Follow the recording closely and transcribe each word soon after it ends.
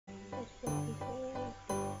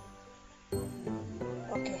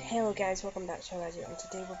Okay, hello guys, welcome back to our video, and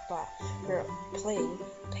today we're playing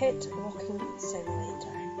Pet Walking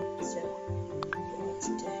Simulator. So, let's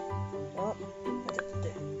do. Oh, what did it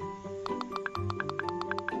do?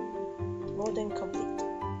 Loading complete.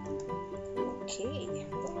 Okay,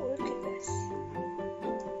 oh look at this.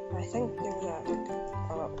 I think there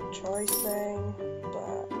was a choice thing, but I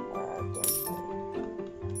don't know.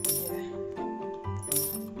 Yeah.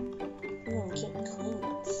 I'm getting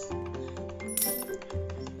cleans.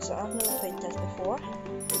 So I've never played this before,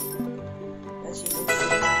 as you can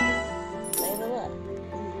see. Level up.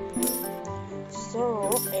 So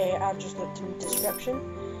I've just looked in the description.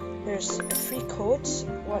 There's 3 codes,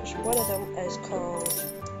 which one of them is called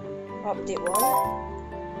Update 1.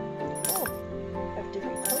 Oh, 53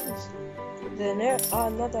 coins. Then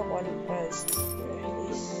another one is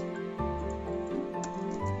release.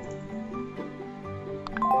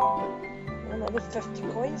 Another 50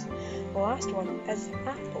 coins. The last one is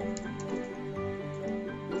Apple.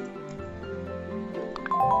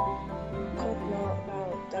 Code not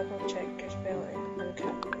valid. Double check your spelling and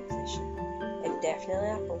capitalization. It's definitely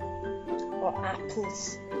Apple. Or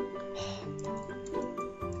apples.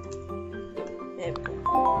 There we go.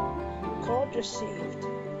 Code received.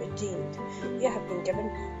 Redeemed. You have been given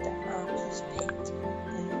the apple's pet.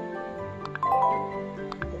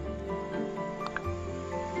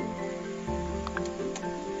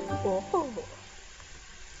 Oh,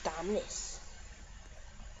 dominus.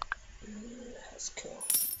 That's cool.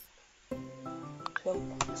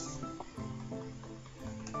 12 bucks.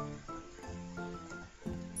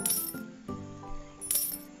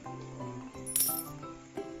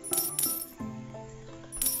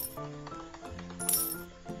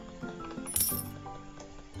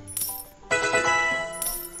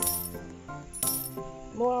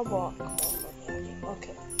 More walk, more money.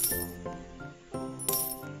 Okay.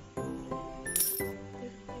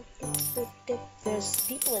 There's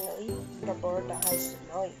people in the leaderboard that has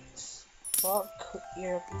lights. Walk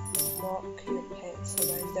your pets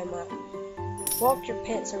around the map. Walk your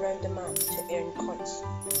pets around the map to earn coins.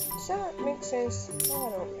 Does that make sense? I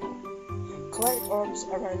don't know. Collect orbs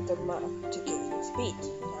around the map to gain speed.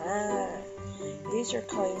 Use your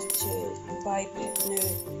coins to buy new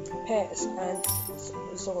pets and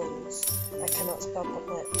zones. I cannot spell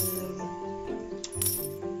public.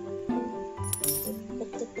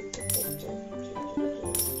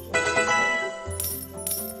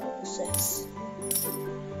 What's this?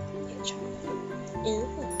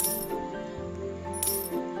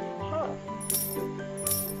 Huh.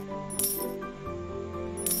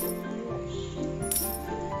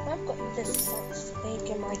 I've got this snake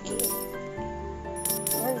in my game.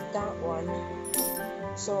 And that one.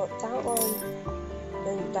 So that one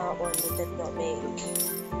and that one they did not make.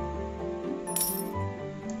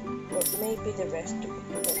 But maybe the rest of them.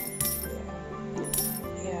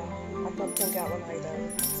 Yeah, I've not done that one either.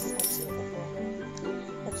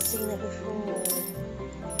 I've seen it before.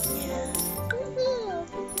 Yeah.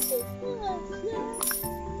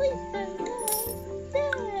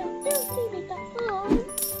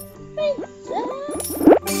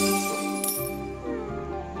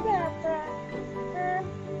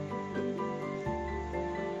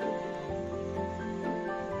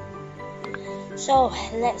 So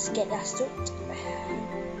let's get that suit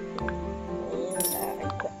and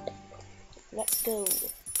equip. Let's go.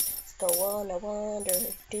 Let's go on a wander.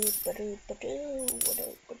 Do ba do ba do ba do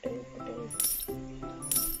ba do ba do.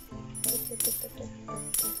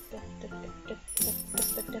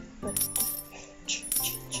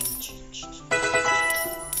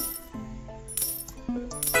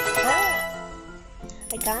 Ah,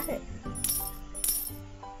 I got it.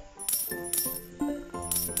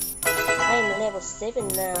 I'm level 7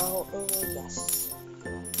 now. Oh yes.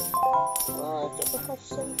 Oh, I don't have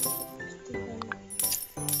some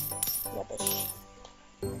rubbish.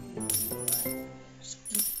 Just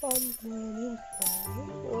keep on running,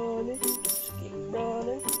 running, just keep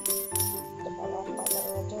running.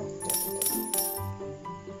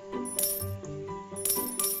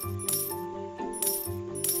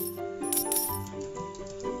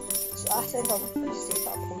 So I think I'm going to save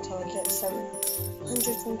up until I get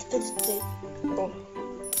 750. Oh,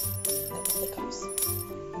 the hiccups.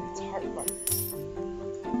 It's hard work.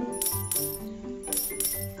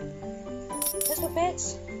 There's my pets.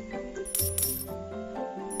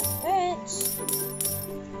 Pets.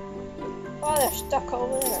 Oh, they're stuck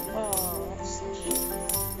over there. Oh, that's such.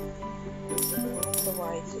 I wonder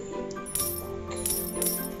why it's stuck.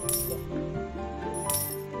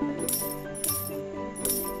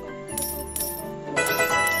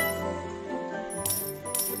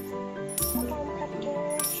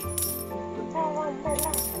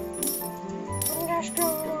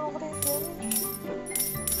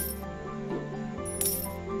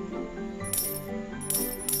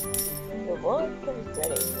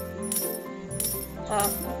 Huh?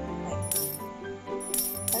 Like,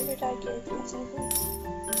 how did I get this over?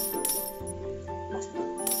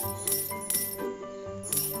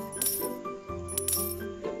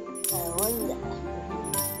 I wonder.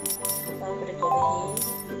 I'm gonna go here.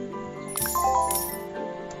 Yes.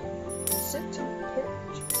 Sit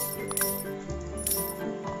purchase.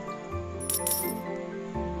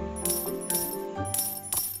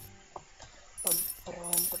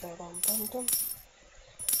 Bum.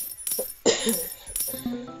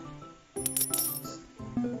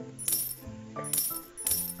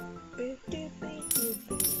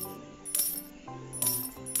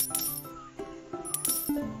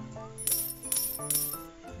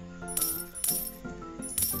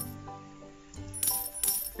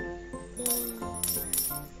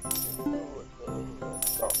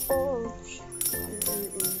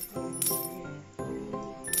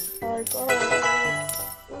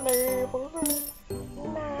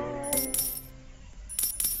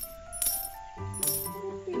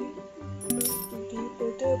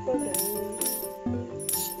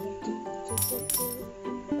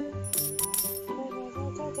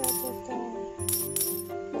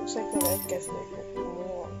 Looks like the red gives me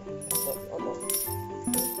more.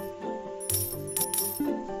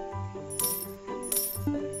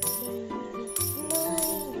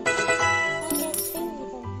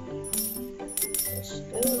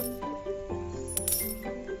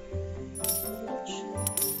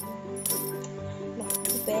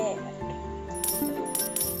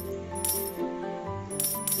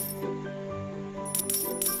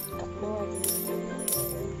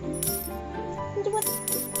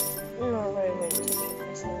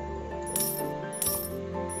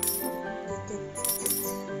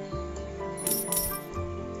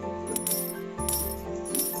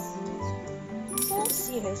 Let's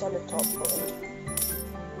see who's on the top board.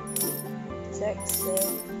 6,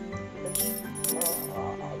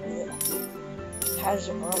 has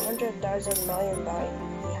 100,000 million by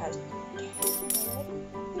he has.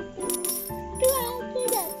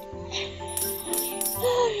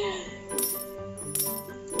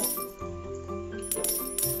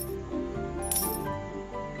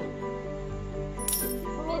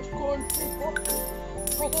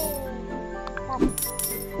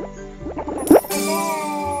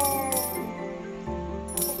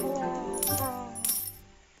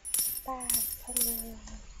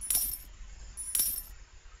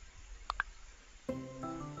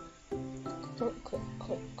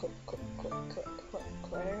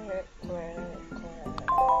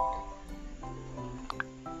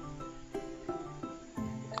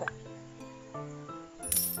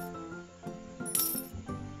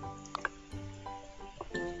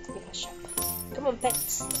 Come on,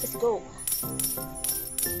 pets, let's go.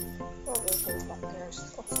 Oh, there's back there.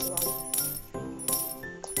 What's wrong?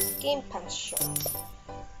 Game Pass shop.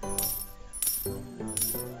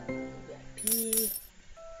 VIP.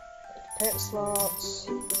 Pet slots.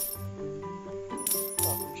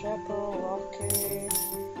 Chapel, Rocky.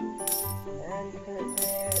 Infinite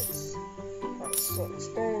pets. That's so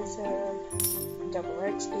expensive. Double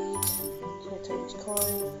X speed. 2 times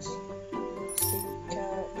coins. Speed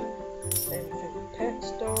cap. Infinite pet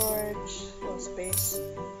storage, no space.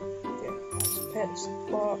 Yeah, that's pets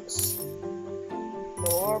box. No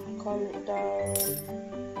orb countdown.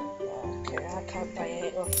 Okay, I can't buy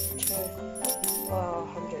it off 2. Oh,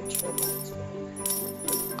 100 tributes.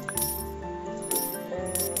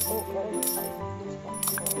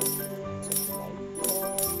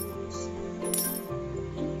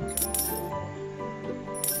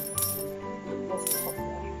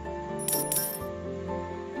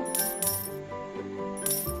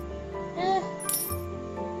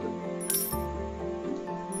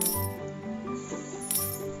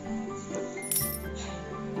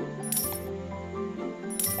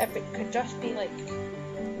 If it could just be like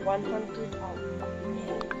 100 level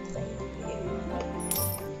up.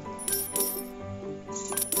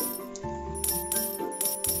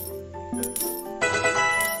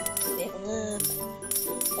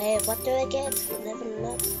 Hey, what do I get? Level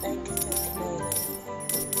up, I can know.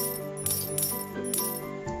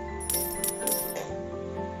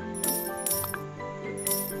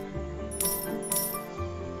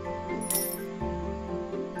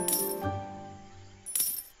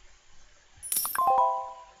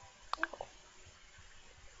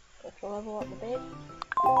 Level up the bed.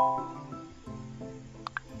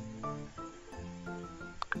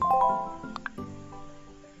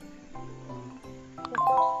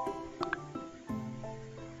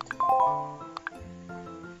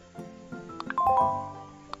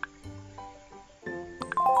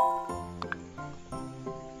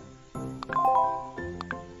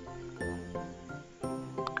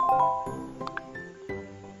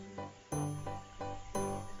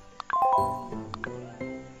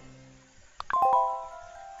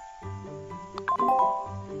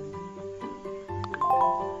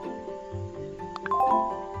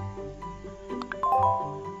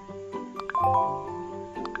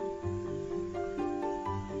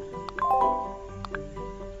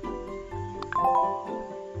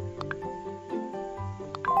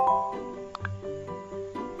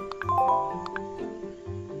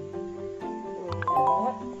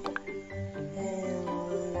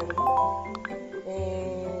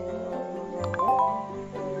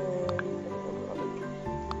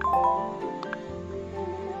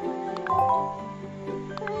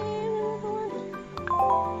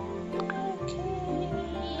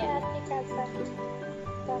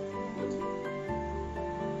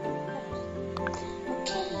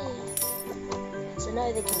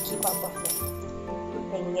 hopefully they can keep up with me.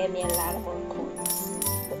 They can give me a lot of more coins.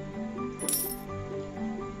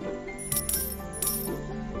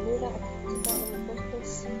 I knew that I could do that in the first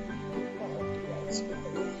place. That would be nice, but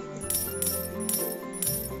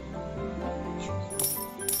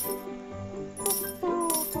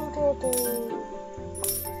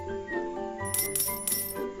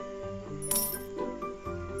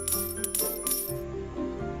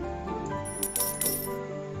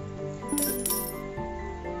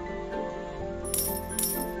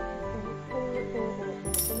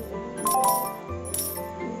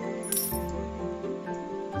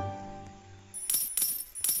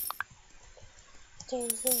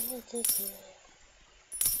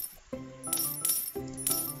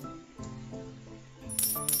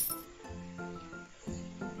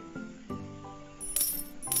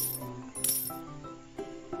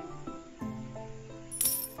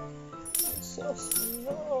so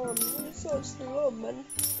slow, man. So slow, man.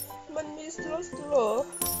 Man, he's so slow.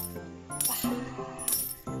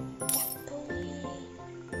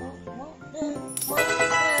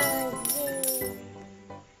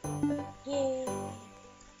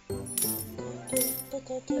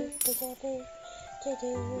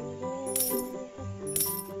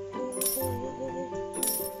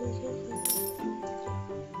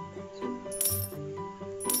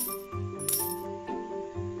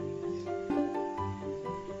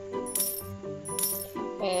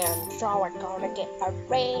 And so we're gonna get a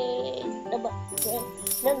raid,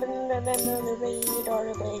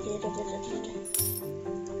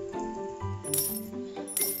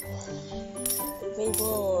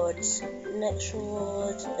 rewards, next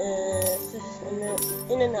reward,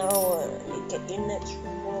 in an hour you get your next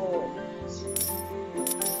rewards.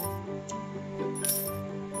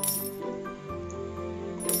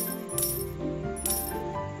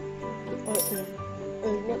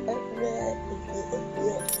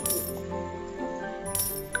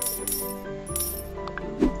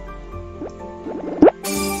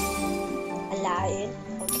 A lion?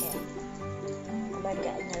 Okay. I might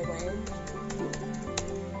get a lion.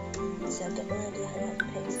 So I've got no idea how to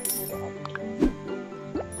pick something to get up to.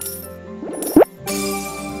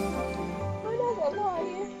 Another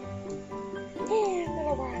lion! Hey,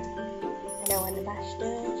 another one! Another one, the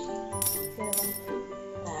bastards. Another one.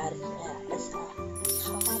 That's hard.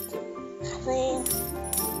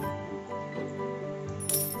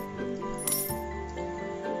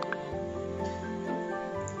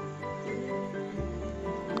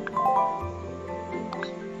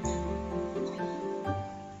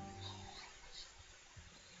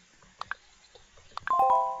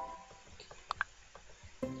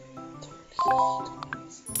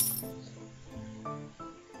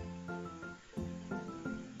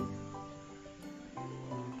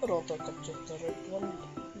 I don't think I'm just the right one.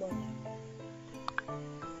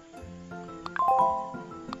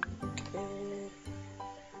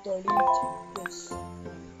 Delete this.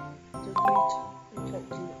 Delete. You can't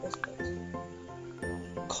delete this bit.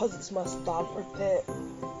 Cause it's my starter pit.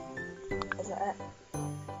 Is that it?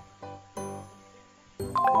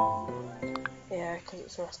 Yeah, cause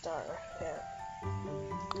it's my starter pit.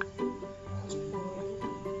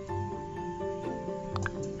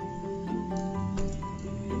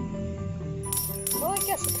 Well, I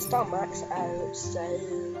guess I can start max out, so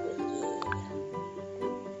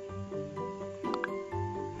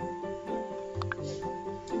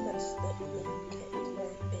let's let me get my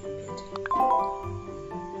baby.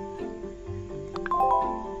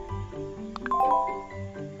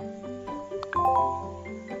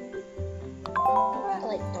 I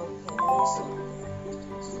like dolphins.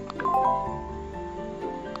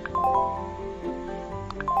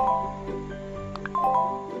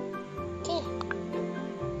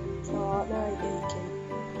 Now you can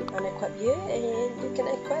unequip you and you can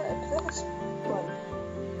equip this one.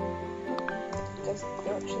 Because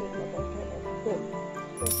you're actually not going to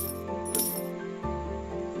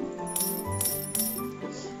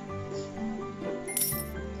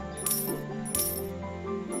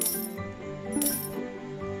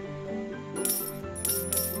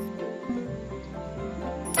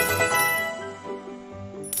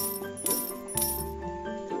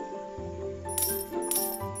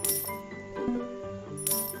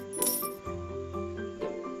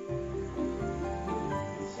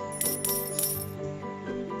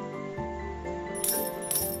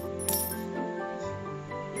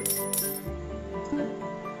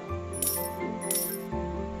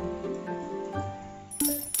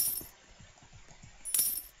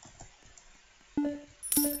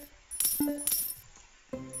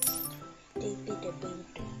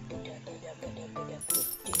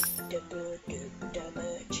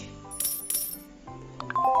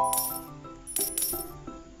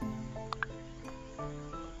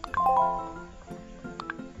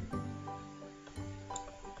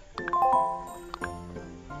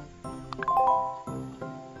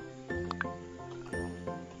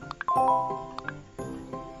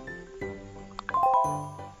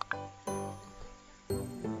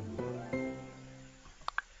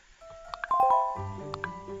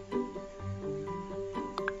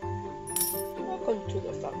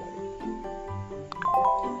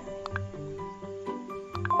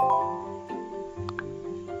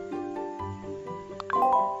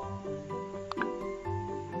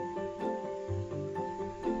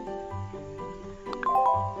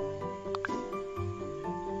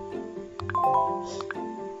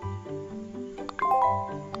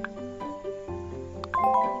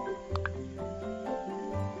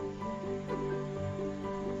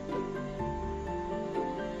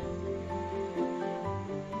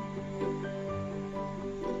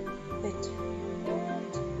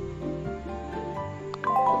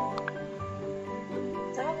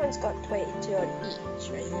Everyone's got 22 on each,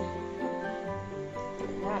 right?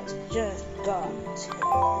 And that's just got to...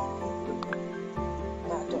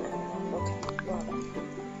 No, I don't have enough. Okay, well done.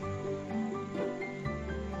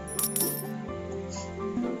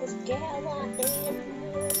 Let's get our animals.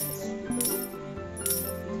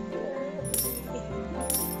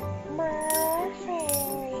 Murphy.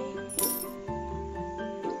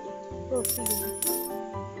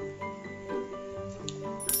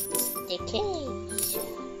 Sticky.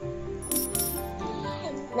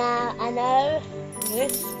 Now I know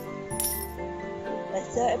this.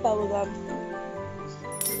 Let's start bubblegum.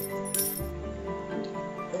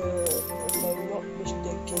 If I'm not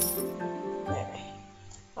mistaken,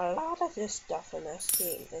 a lot of this stuff in this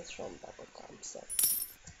game is from bubblegum, so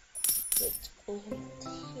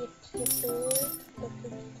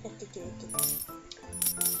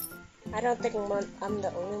I don't think I'm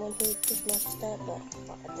the only one who just noticed that, but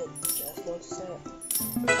I did just notice it.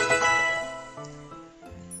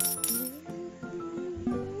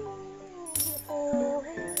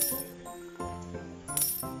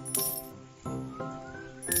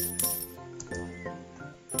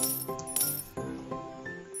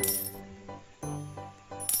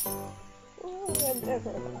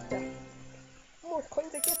 More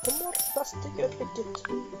coins I get, the more plastic I get. Okay,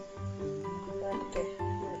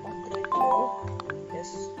 we're upgrade now.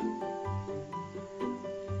 Yes.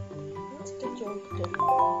 Let's get you up to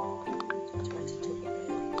 22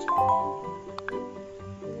 minutes.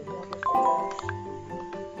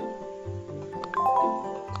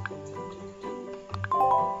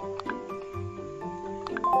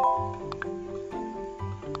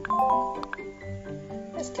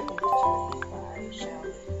 Let's get them to 25, shall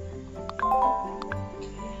we?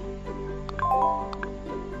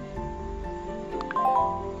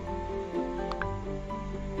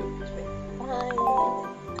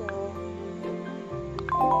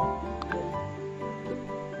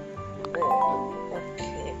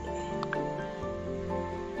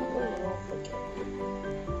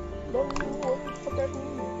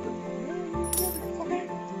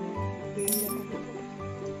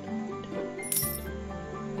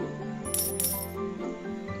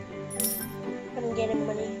 I'm getting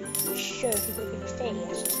money. Sure,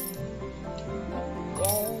 fast.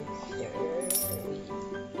 Yes,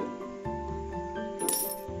 sir.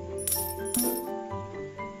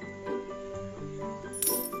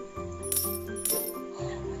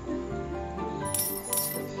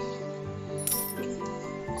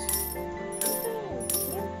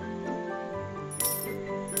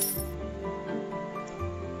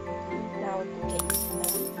 Now we can get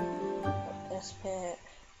this pet.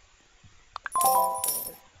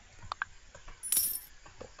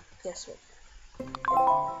 Guess what?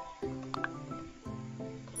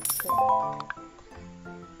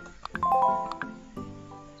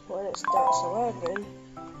 When it starts 11,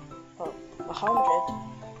 100,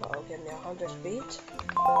 that'll give me 100 speed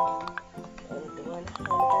and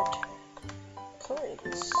 100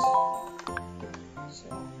 coins. So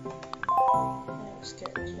let's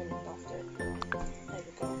get this one buffed out. There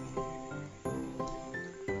we go.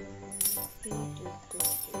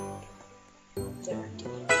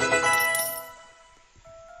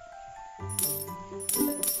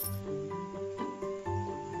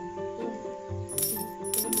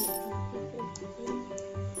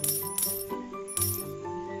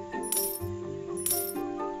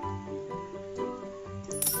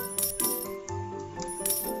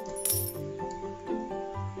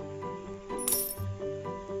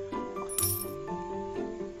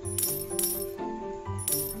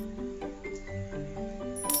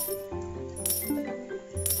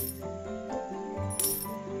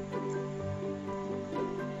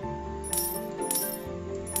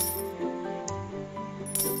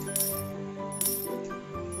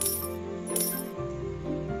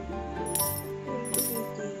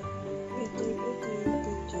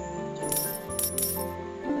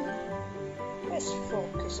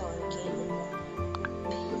 Focus on gaining the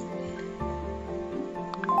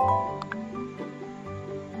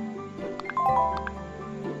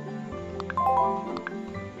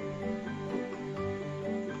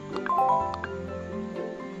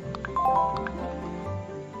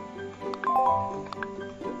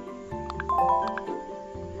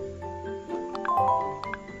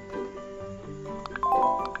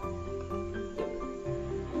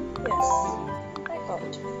Yes, I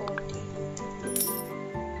got 40.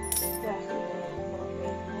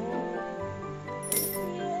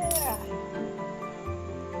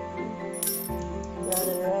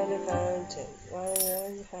 Running around the fountain, running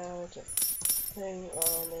around the fountain,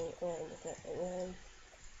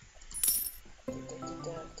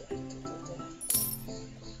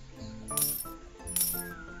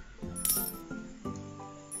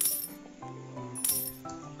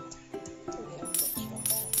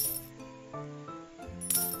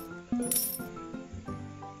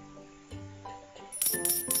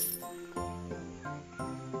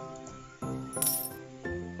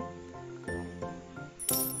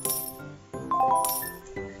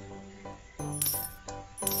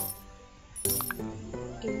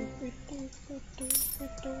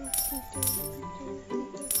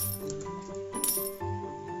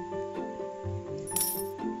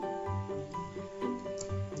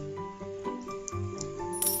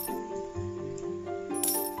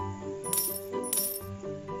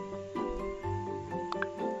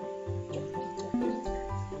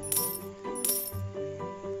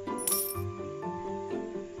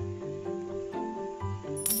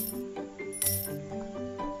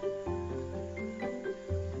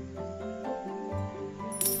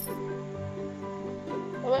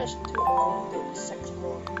 I managed to do 6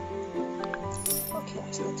 more. Okay,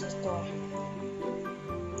 let's get this door.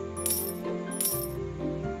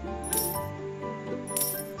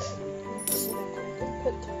 See the golden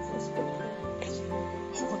pit. Let's go.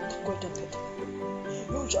 I want the golden pit.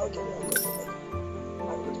 You shall get a golden pit. I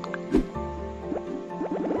want the golden pit.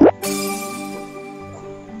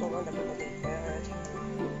 Don't want everybody dead.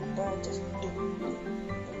 Don't just do it.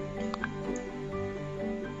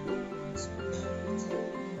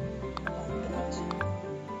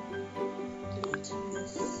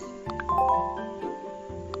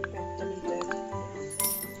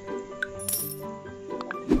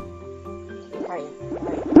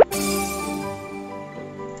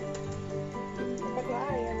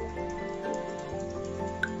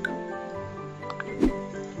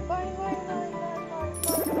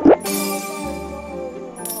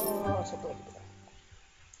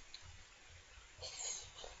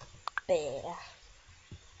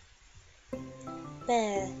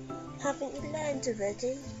 Bear, haven't you learned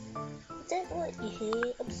already? I don't want you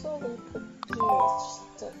here. I'm sorry for years.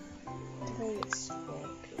 The place where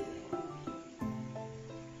people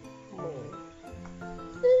move.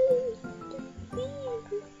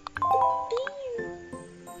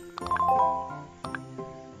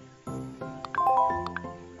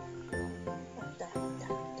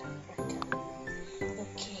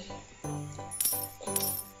 Okay.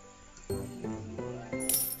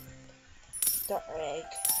 Dr. Egg.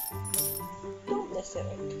 Dominus Egg.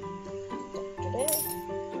 Dr. Egg.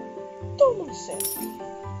 Dominus Egg.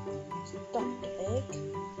 Dr. Egg.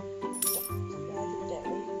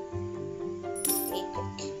 Legendary.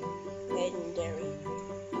 Epic. Legendary.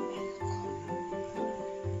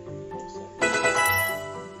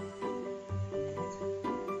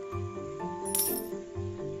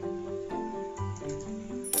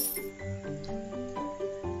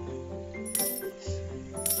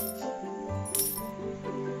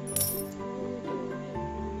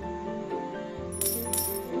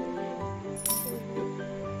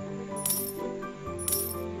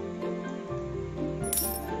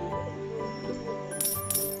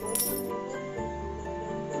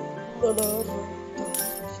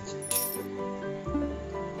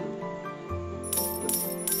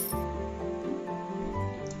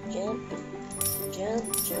 Jump, jump,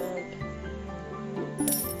 jump.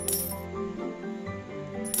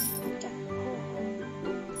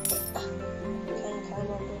 Can't climb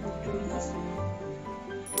up over trees.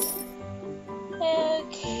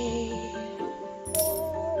 Okay.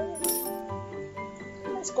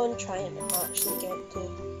 Let's go and try and actually get to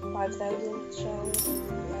 5,000, shall we?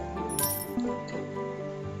 Okay.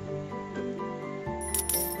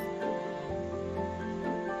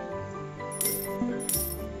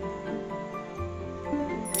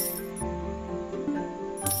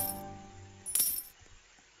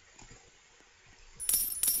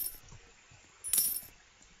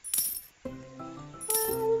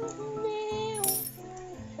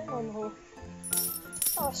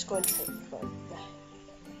 Let's go and try and find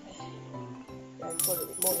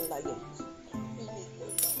more lions. We need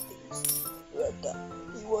more lions. Rata,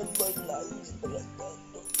 we want more lions. Rata,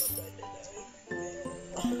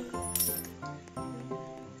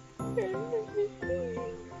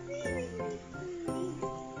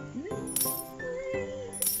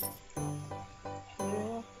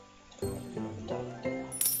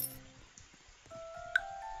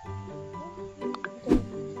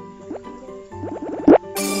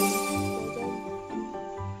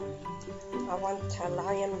 I want a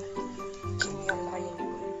lion. Give me a lion.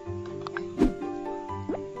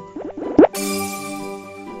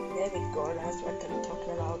 There we go, that's what I'm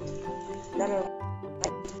talking about. No.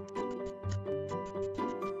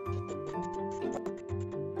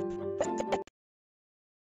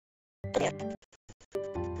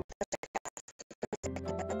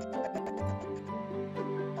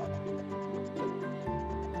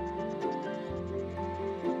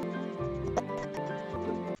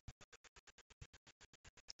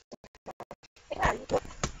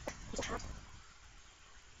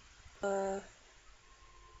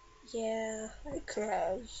 Yeah, I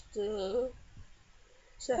crashed.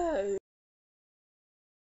 So